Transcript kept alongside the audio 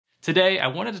Today, I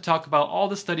wanted to talk about all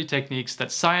the study techniques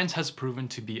that science has proven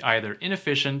to be either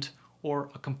inefficient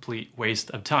or a complete waste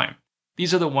of time.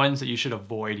 These are the ones that you should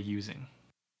avoid using.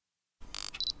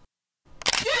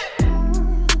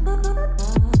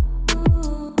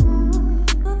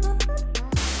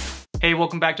 Hey,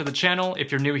 welcome back to the channel.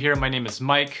 If you're new here, my name is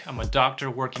Mike. I'm a doctor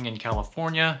working in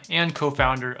California and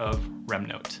co-founder of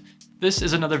RemNote. This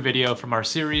is another video from our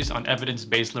series on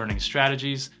evidence-based learning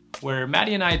strategies, where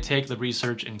Matty and I take the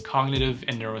research in cognitive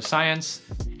and neuroscience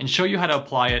and show you how to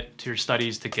apply it to your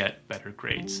studies to get better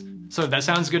grades. So if that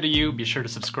sounds good to you, be sure to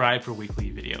subscribe for weekly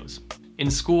videos.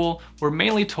 In school, we're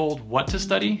mainly told what to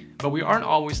study, but we aren't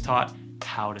always taught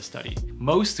how to study.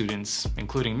 Most students,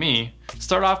 including me,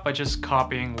 start off by just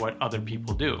copying what other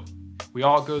people do. We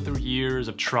all go through years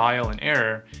of trial and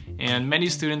error, and many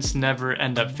students never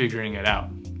end up figuring it out.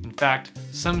 In fact,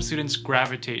 some students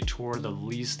gravitate toward the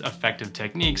least effective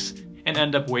techniques and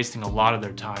end up wasting a lot of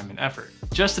their time and effort.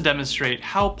 Just to demonstrate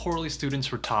how poorly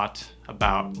students were taught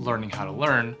about learning how to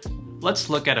learn,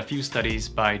 let's look at a few studies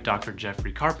by Dr.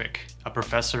 Jeffrey Karpik, a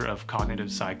professor of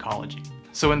cognitive psychology.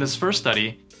 So in this first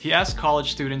study, he asked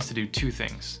college students to do two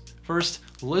things. First,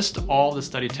 list all the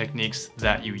study techniques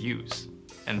that you use,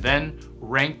 and then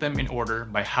rank them in order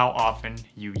by how often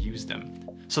you use them.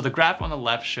 So the graph on the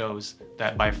left shows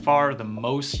that by far the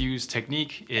most used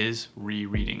technique is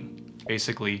rereading.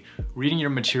 Basically, reading your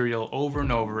material over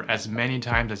and over as many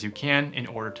times as you can in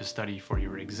order to study for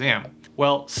your exam.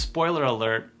 Well, spoiler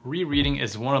alert, rereading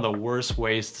is one of the worst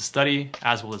ways to study,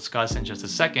 as we'll discuss in just a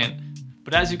second.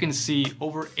 But as you can see,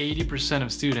 over 80%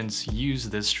 of students use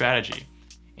this strategy.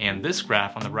 And this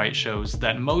graph on the right shows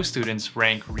that most students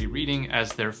rank rereading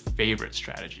as their favorite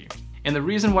strategy. And the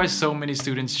reason why so many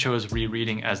students chose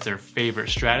rereading as their favorite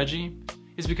strategy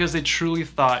is because they truly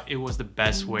thought it was the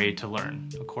best way to learn,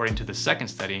 according to the second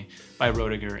study by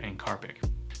Roediger and Karpik.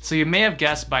 So you may have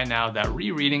guessed by now that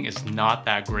rereading is not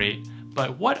that great,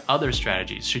 but what other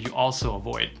strategies should you also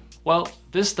avoid? Well,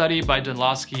 this study by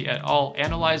Dunlosky et al.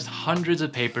 Analyzed hundreds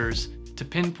of papers to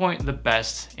pinpoint the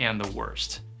best and the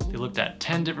worst. They looked at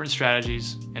 10 different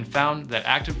strategies and found that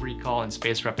active recall and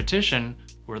spaced repetition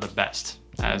were the best,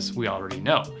 as we already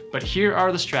know. But here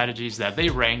are the strategies that they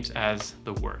ranked as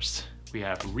the worst. We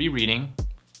have rereading,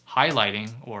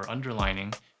 highlighting or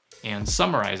underlining, and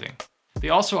summarizing. They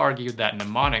also argued that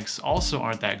mnemonics also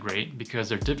aren't that great because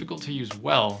they're difficult to use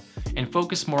well and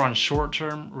focus more on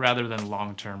short-term rather than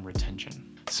long-term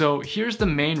retention. So here's the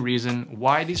main reason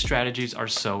why these strategies are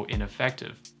so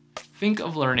ineffective. Think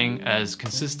of learning as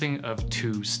consisting of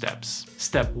two steps.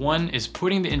 Step one is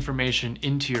putting the information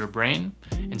into your brain,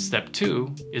 and step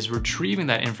two is retrieving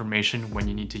that information when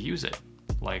you need to use it,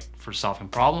 like for solving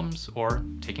problems or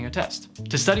taking a test.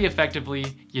 To study effectively,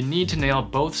 you need to nail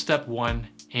both step one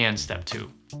and step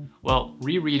two. Well,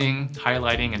 rereading,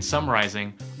 highlighting, and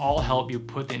summarizing all help you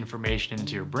put the information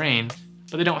into your brain,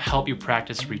 but they don't help you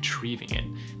practice retrieving it.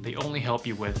 They only help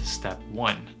you with step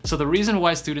one. So the reason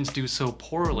why students do so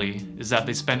poorly is that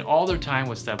they spend all their time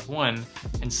with step one,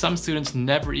 and some students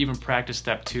never even practice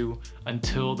step two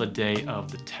until the day of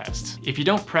the test. If you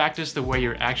don't practice the way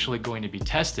you're actually going to be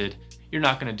tested, you're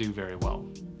not going to do very well.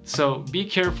 So be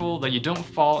careful that you don't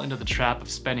fall into the trap of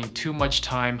spending too much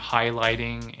time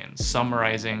highlighting and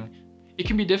summarizing. It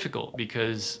can be difficult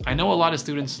because I know a lot of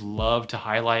students love to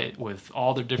highlight with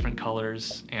all their different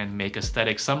colors and make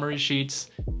aesthetic summary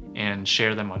sheets and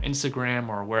share them on Instagram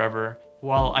or wherever.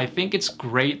 While I think it's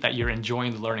great that you're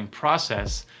enjoying the learning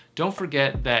process, don't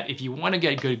forget that if you want to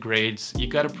get good grades, you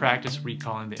got to practice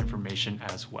recalling the information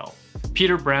as well.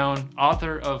 Peter Brown,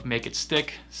 author of Make It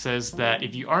Stick, says that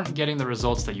if you aren't getting the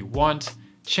results that you want,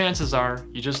 chances are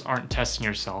you just aren't testing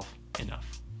yourself enough.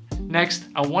 Next,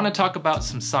 I want to talk about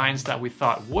some science that we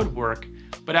thought would work,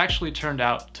 but actually turned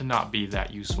out to not be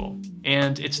that useful.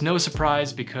 And it's no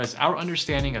surprise because our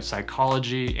understanding of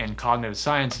psychology and cognitive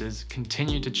sciences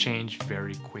continue to change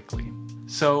very quickly.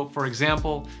 So, for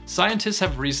example, scientists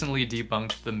have recently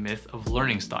debunked the myth of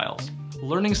learning styles.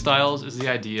 Learning styles is the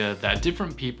idea that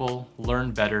different people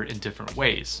learn better in different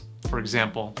ways. For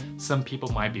example, some people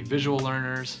might be visual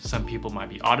learners, some people might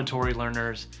be auditory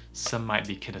learners, some might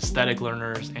be kinesthetic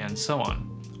learners, and so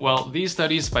on. Well, these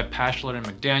studies by Pashler and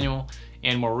McDaniel,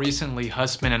 and more recently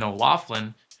Hussman and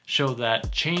O'Loughlin, show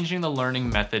that changing the learning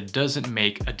method doesn't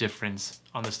make a difference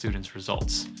on the students'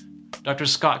 results. Dr.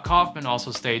 Scott Kaufman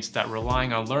also states that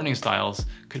relying on learning styles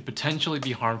could potentially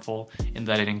be harmful in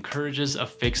that it encourages a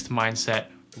fixed mindset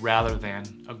rather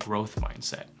than a growth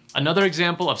mindset. Another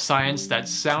example of science that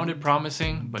sounded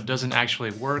promising but doesn't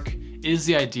actually work is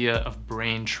the idea of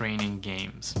brain training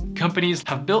games. Companies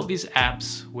have built these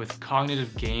apps with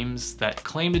cognitive games that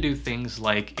claim to do things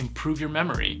like improve your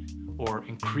memory or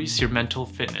increase your mental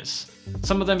fitness.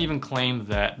 Some of them even claim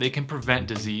that they can prevent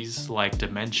disease like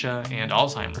dementia and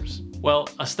Alzheimer's. Well,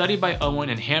 a study by Owen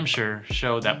and Hampshire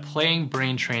showed that playing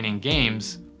brain training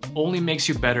games only makes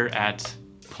you better at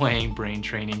playing brain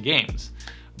training games,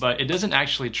 but it doesn't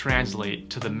actually translate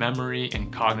to the memory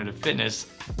and cognitive fitness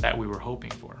that we were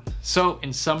hoping for. So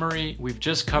in summary, we've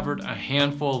just covered a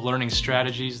handful of learning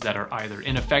strategies that are either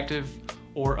ineffective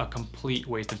or a complete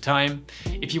waste of time.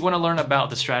 If you want to learn about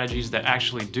the strategies that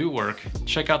actually do work,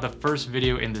 check out the first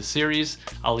video in the series.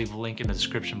 I'll leave a link in the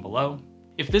description below.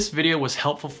 If this video was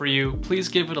helpful for you, please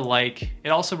give it a like. It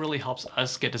also really helps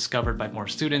us get discovered by more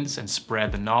students and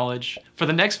spread the knowledge. For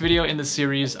the next video in the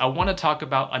series, I want to talk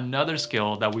about another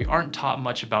skill that we aren't taught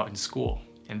much about in school,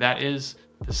 and that is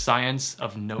the science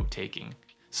of note-taking.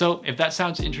 So if that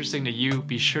sounds interesting to you,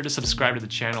 be sure to subscribe to the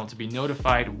channel to be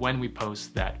notified when we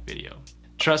post that video.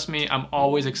 Trust me, I'm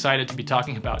always excited to be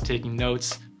talking about taking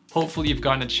notes. Hopefully you've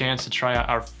gotten a chance to try out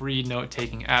our free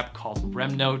note-taking app called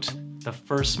RemNote, the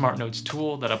first smart notes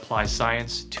tool that applies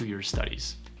science to your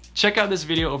studies. Check out this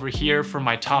video over here for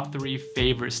my top 3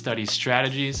 favorite study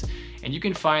strategies, and you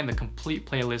can find the complete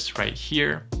playlist right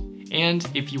here. And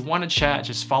if you want to chat,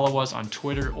 just follow us on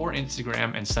Twitter or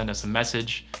Instagram and send us a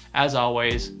message. As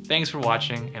always, thanks for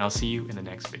watching, and I'll see you in the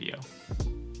next video.